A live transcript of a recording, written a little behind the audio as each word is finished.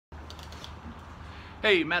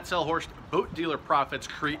Hey, Matt Sellhorst, Boat Dealer Profits,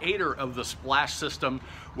 creator of the Splash System,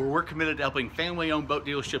 where we're committed to helping family-owned boat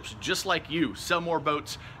dealerships just like you sell more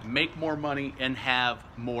boats, make more money, and have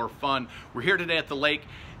more fun. We're here today at the lake,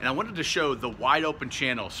 and I wanted to show the wide open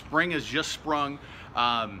channel. Spring has just sprung.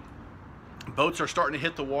 Boats are starting to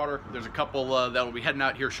hit the water. There's a couple that will be heading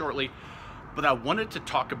out here shortly. But I wanted to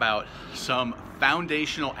talk about some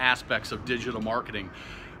foundational aspects of digital marketing.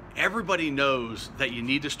 Everybody knows that you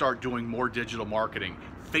need to start doing more digital marketing.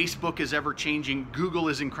 Facebook is ever changing. Google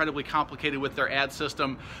is incredibly complicated with their ad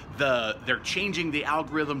system. They're changing the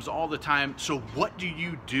algorithms all the time. So what do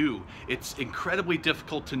you do? It's incredibly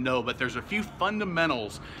difficult to know, but there's a few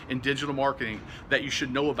fundamentals in digital marketing that you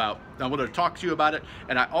should know about. I want to talk to you about it,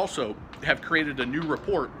 and I also have created a new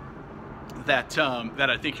report that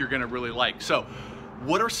I think you're going to really like. So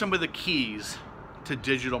what are some of the keys to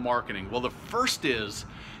digital marketing? Well, the first is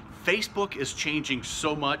Facebook is changing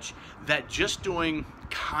so much that just doing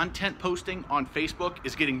content posting on Facebook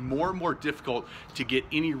is getting more and more difficult to get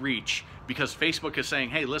any reach, because Facebook is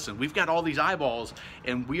saying, hey, listen, we've got all these eyeballs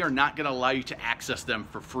and we are not going to allow you to access them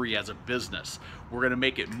for free as a business. We're going to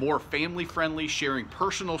make it more family friendly, sharing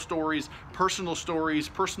personal stories, personal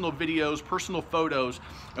videos, personal photos,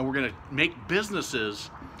 and we're going to make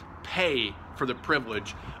businesses pay for the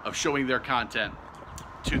privilege of showing their content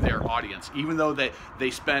to their audience, even though they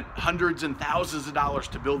spent hundreds and thousands of dollars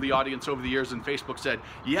to build the audience over the years, and Facebook said,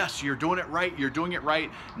 yes, you're doing it right, you're doing it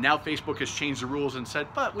right. Now Facebook has changed the rules and said,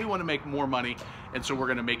 but we want to make more money, and so we're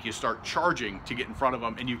going to make you start charging to get in front of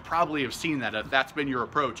them. And you probably have seen that. If that's been your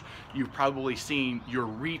approach, you've probably seen your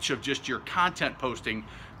reach of just your content posting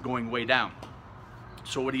going way down.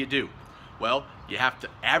 So what do? Well, you have to,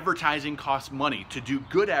 advertising costs money. To do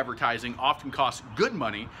good advertising often costs good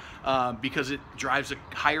money because it drives a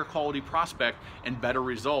higher quality prospect and better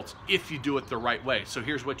results if you do it the right way. So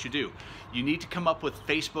here's what you do. You need to come up with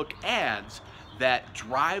Facebook ads that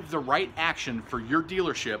drive the right action for your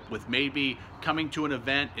dealership, with maybe coming to an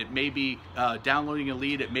event, it may be downloading a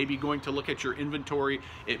lead, it may be going to look at your inventory,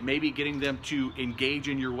 it may be getting them to engage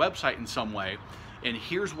in your website in some way. And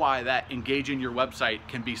here's why that engage in your website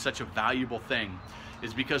can be such a valuable thing,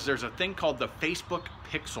 is because there's a thing called the Facebook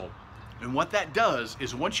pixel. And what that does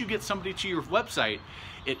is once you get somebody to your website,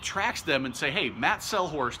 it tracks them and say, hey, Matt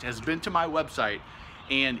Sellhorst has been to my website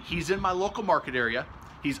and he's in my local market area.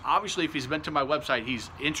 He's obviously, if he's been to my website,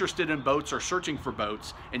 he's interested in boats or searching for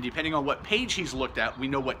boats. And depending on what page he's looked at, we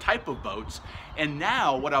know what type of boats. And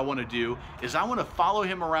now what I want to do is I want to follow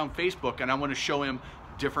him around Facebook, and I want to show him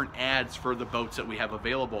different ads for the boats that we have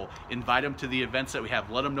available, invite them to the events that we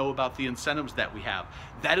have, let them know about the incentives that we have.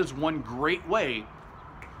 That is one great way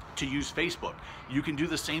to use Facebook. You can do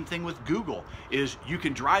the same thing with Google, is you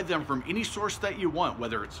can drive them from any source that you want,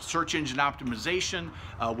 whether it's search engine optimization,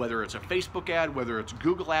 whether it's a Facebook ad, whether it's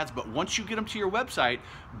Google ads. But once you get them to your website,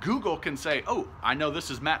 Google can say, oh, I know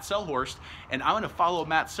this is Matt Sellhorst, and I'm going to follow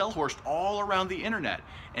Matt Sellhorst all around the internet.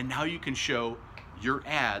 And now you can show your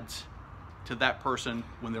ads to that person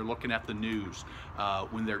when they're looking at the news,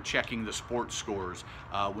 when they're checking the sports scores,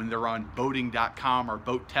 when they're on boating.com or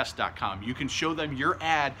boattest.com. You can show them your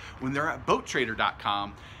ad when they're at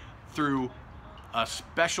boattrader.com through a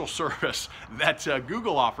special service that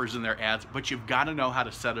Google offers in their ads, but you've got to know how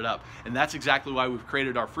to set it up. And that's exactly why we've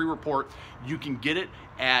created our free report. You can get it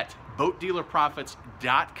at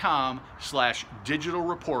boatdealerprofits.com/digital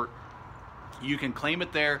report. You can claim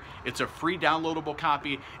it there. It's a free downloadable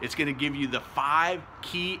copy. It's going to give you the 5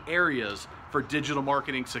 key areas for digital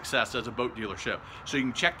marketing success as a boat dealership. So you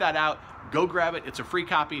can check that out. Go grab it. It's a free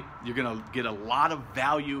copy. You're going to get a lot of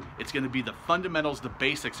value. It's going to be the fundamentals, the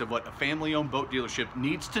basics of what a family-owned boat dealership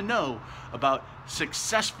needs to know about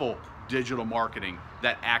successful digital marketing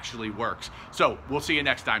that actually works. So we'll see you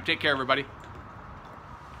next time. Take care, everybody.